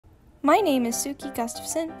My name is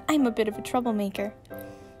Gustafson. I'm a bit of a troublemaker.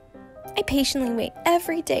 I patiently wait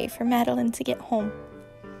every day for Madeline to get home.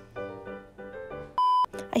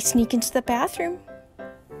 I sneak into the bathroom.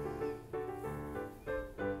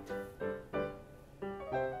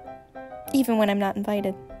 Even when I'm not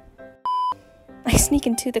invited. I sneak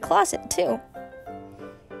into the closet, too.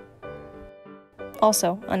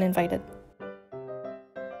 Also uninvited.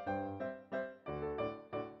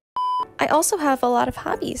 I also have a lot of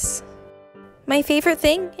hobbies. My favorite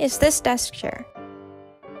thing is this desk chair.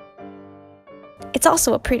 It's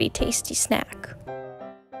also a pretty tasty snack.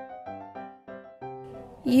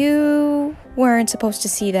 You weren't supposed to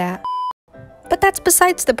see that. But that's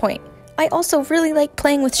besides the point. I also really like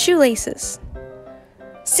playing with shoelaces.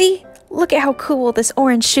 See? Look at how cool this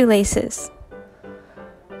orange shoelace is.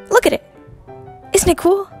 Look at it. Isn't it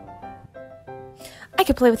cool? I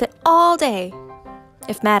could play with it all day,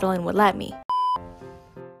 if Madeline would let me.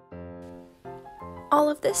 All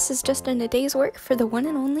of this is just in a day's work for the one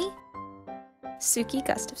and only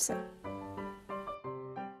Gustafson.